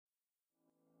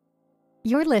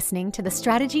You're listening to the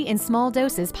Strategy in Small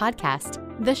Doses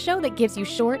podcast, the show that gives you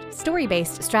short,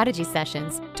 story-based strategy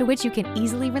sessions to which you can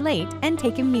easily relate and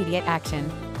take immediate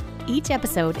action. Each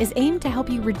episode is aimed to help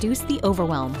you reduce the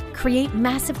overwhelm, create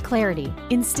massive clarity,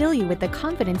 instill you with the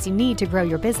confidence you need to grow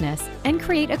your business, and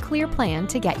create a clear plan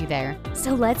to get you there.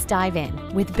 So let's dive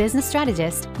in with business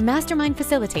strategist, mastermind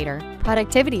facilitator,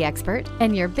 productivity expert,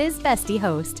 and your biz bestie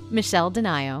host, Michelle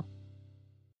Donaio.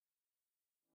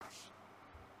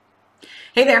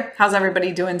 Hey there, how's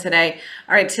everybody doing today?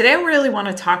 All right, today I really want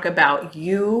to talk about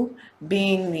you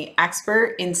being the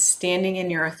expert in standing in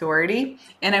your authority.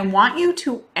 And I want you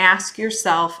to ask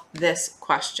yourself this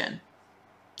question.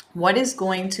 What is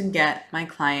going to get my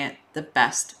client the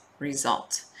best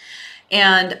result?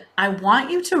 And I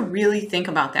want you to really think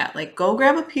about that. Like, go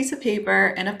grab a piece of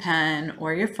paper and a pen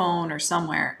or your phone or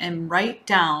somewhere and write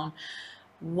down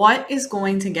what is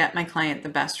going to get my client the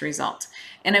best result.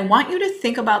 And I want you to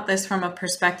think about this from a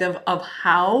perspective of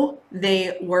how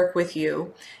they work with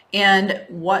you and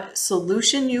what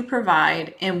solution you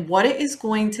provide and what it is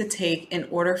going to take in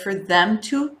order for them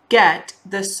to get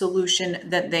the solution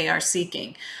that they are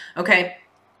seeking. Okay.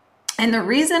 And the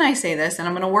reason I say this, and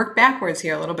I'm going to work backwards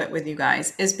here a little bit with you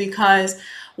guys, is because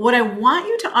what I want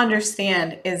you to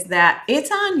understand is that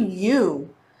it's on you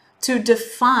to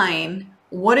define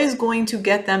what is going to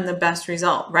get them the best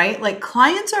result, right? Like,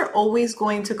 clients are always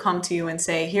going to come to you and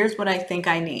say, here's what I think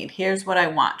I need. Here's what I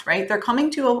want, right? They're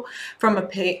coming to you from a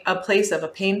place of a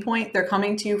pain point. They're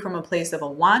coming to you from a place of a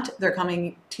want. They're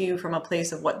coming to you from a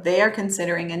place of what they are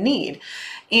considering a need.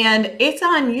 And it's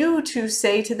on you to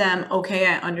say to them, okay,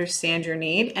 I understand your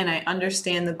need and I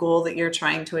understand the goal that you're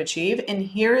trying to achieve. And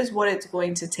here is what it's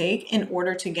going to take in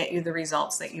order to get you the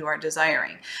results that you are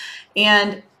desiring.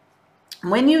 And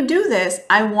when you do this,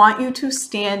 I want you to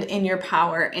stand in your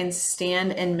power and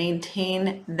stand and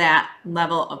maintain that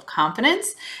level of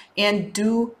confidence and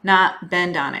do not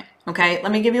bend on it. Okay,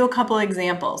 let me give you a couple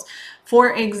examples.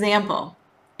 For example,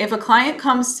 if a client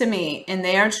comes to me and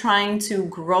they are trying to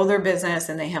grow their business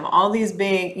and they have all these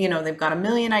big, they've got a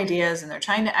million ideas and they're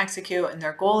trying to execute and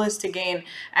their goal is to gain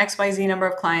XYZ number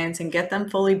of clients and get them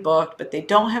fully booked, but they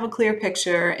don't have a clear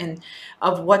picture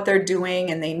of what they're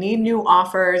doing and they need new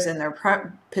offers and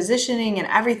their positioning and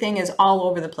everything is all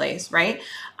over the place, right?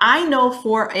 I know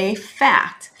for a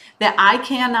fact that I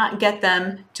cannot get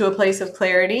them to a place of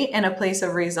clarity and a place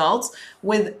of results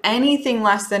with anything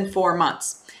less than 4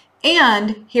 months.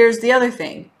 And here's the other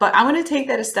thing, but I want to take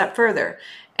that a step further.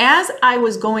 As I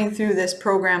was going through this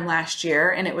program last year,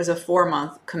 and it was a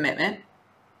 4-month commitment,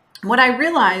 what I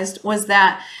realized was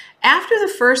that after the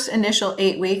first initial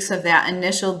 8 weeks of that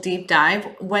initial deep dive,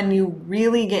 when you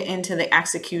really get into the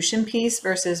execution piece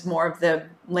versus more of the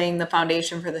laying the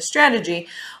foundation for the strategy,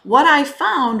 what I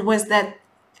found was that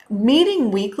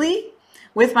meeting weekly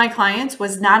with my clients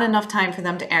was not enough time for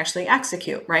them to actually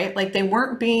execute, right? Like, they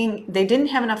didn't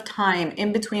have enough time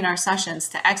in between our sessions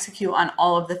to execute on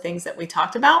all of the things that we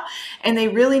talked about. And they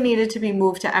really needed to be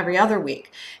moved to every other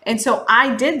week. And so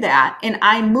I did that, and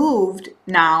I moved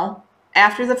now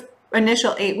after the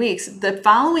initial 8 weeks, the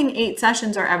following 8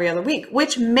 sessions are every other week,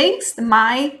 which makes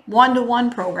my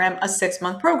one-to-one program a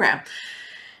 6-month program.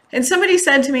 And somebody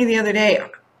said to me the other day,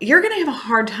 you're going to have a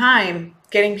hard time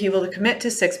getting people to commit to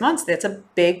 6 months. That's a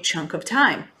big chunk of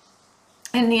time.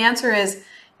 And the answer is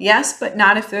yes, but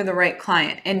not if they're the right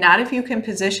client and not if you can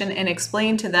position and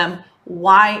explain to them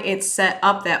why it's set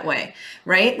up that way,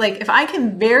 right? Like, if I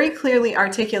can very clearly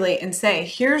articulate and say,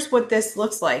 here's what this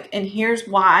looks like and here's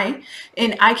why,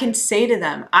 and I can say to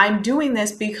them, I'm doing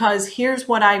this because here's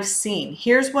what I've seen.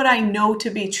 Here's what I know to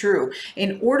be true.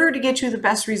 In order to get you the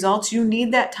best results, you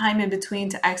need that time in between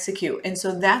to execute. And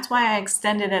so that's why I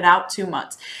extended it out 2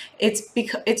 months.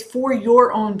 It's for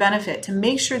your own benefit, to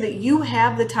make sure that you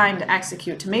have the time to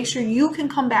execute, to make sure you can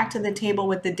come back to the table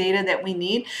with the data that we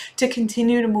need to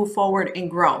continue to move forward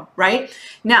and grow, right?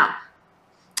 Now,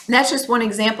 that's just one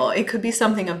example. It could be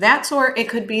something of that sort. It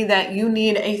could be that you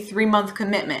need a 3-month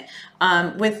commitment.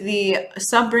 With the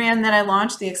sub-brand that I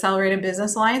launched, the Accelerated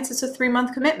Business Alliance, it's a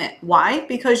 3-month commitment. Why?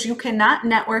 Because you cannot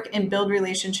network and build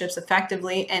relationships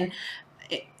effectively and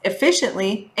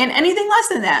efficiently in anything less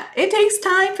than that. It takes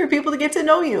time for people to get to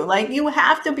know you. Like, you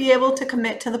have to be able to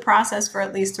commit to the process for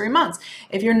at least 3 months.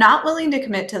 If you're not willing to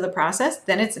commit to the process,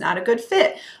 then it's not a good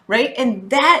fit, right? And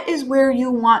that is where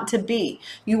you want to be.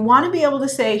 You want to be able to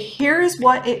say, here's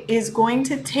what it is going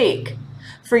to take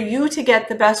for you to get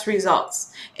the best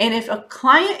results. And if a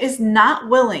client is not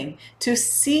willing to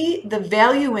see the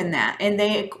value in that, and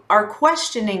they are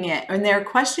questioning it, and they're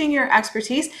questioning your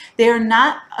expertise, they are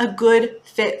not a good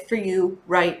fit for you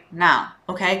right now.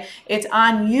 Okay, it's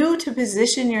on you to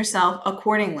position yourself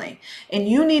accordingly. And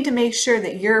you need to make sure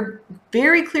that you're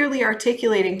very clearly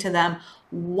articulating to them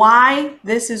why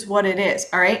this is what it is.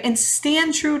 All right, and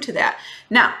stand true to that.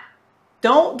 Now,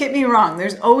 don't get me wrong,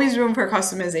 there's always room for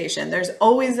customization. There's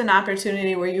always an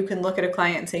opportunity where you can look at a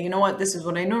client and say, you know what, this is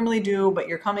what I normally do, but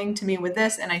you're coming to me with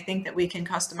this, and I think that we can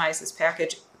customize this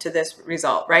package to this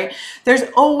result, right? There's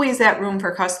always that room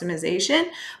for customization,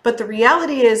 but the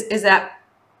reality is that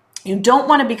you don't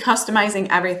want to be customizing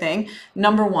everything,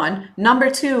 number one. Number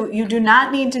two, you do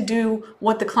not need to do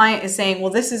what the client is saying,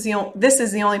 well, this is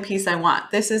the only piece I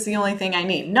want. This is the only thing I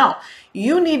need. No,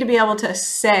 you need to be able to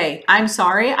say, I'm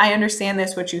sorry, I understand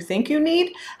that's what you think you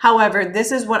need. However,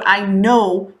 this is what I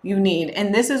know you need,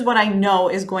 and this is what I know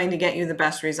is going to get you the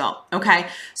best result. Okay,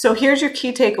 so here's your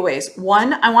key takeaways.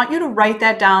 One, I want you to write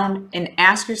that down and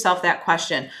ask yourself that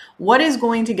question. What is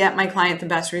going to get my client the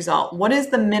best result? What is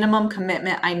the minimum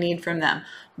commitment I need from them?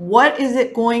 What is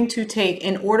it going to take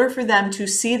in order for them to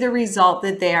see the result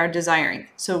that they are desiring?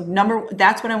 So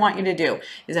that's what I want you to do,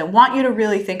 is I want you to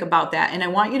really think about that, and I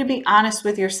want you to be honest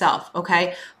with yourself,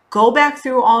 okay? Go back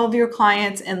through all of your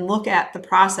clients and look at the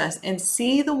process and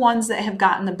see the ones that have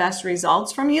gotten the best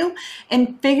results from you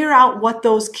and figure out what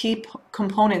those key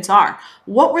components are.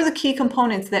 What were the key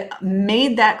components that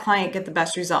made that client get the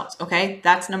best results? Okay,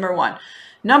 that's number one.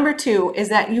 Number two is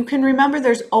that you can remember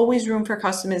there's always room for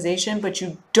customization, but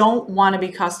you don't want to be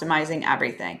customizing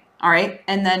everything. All right.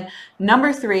 And then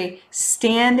number three,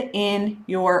 stand in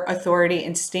your authority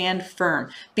and stand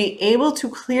firm. Be able to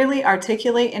clearly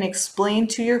articulate and explain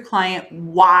to your client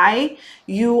why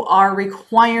you are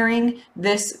requiring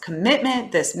this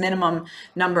commitment, this minimum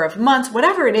number of months,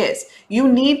 whatever it is.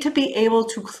 You need to be able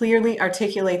to clearly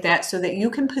articulate that so that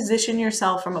you can position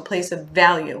yourself from a place of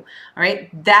value. All right.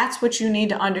 That's what you need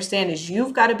to understand, is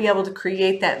you've got to be able to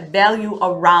create that value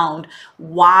around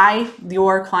why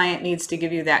your client needs to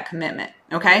give you that commitment.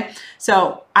 Okay,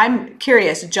 so I'm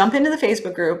curious, jump into the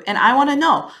Facebook group, and I want to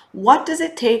know, what does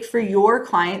it take for your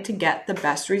client to get the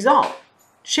best result?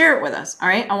 Share it with us. All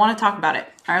right, I want to talk about it.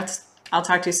 All right, I'll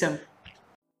talk to you soon.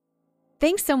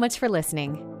 Thanks so much for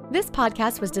listening. This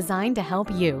podcast was designed to help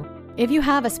you. If you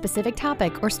have a specific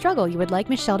topic or struggle you would like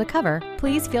Michelle to cover,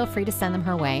 please feel free to send them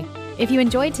her way. If you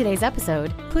enjoyed today's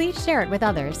episode, please share it with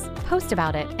others, post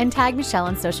about it, and tag Michelle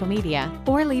on social media,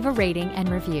 or leave a rating and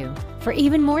review. For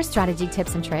even more strategy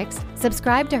tips and tricks,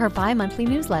 subscribe to her bi-monthly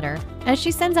newsletter, as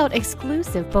she sends out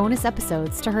exclusive bonus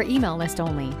episodes to her email list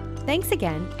only. Thanks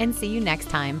again, and see you next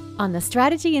time on the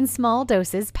Strategy in Small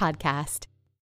Doses podcast.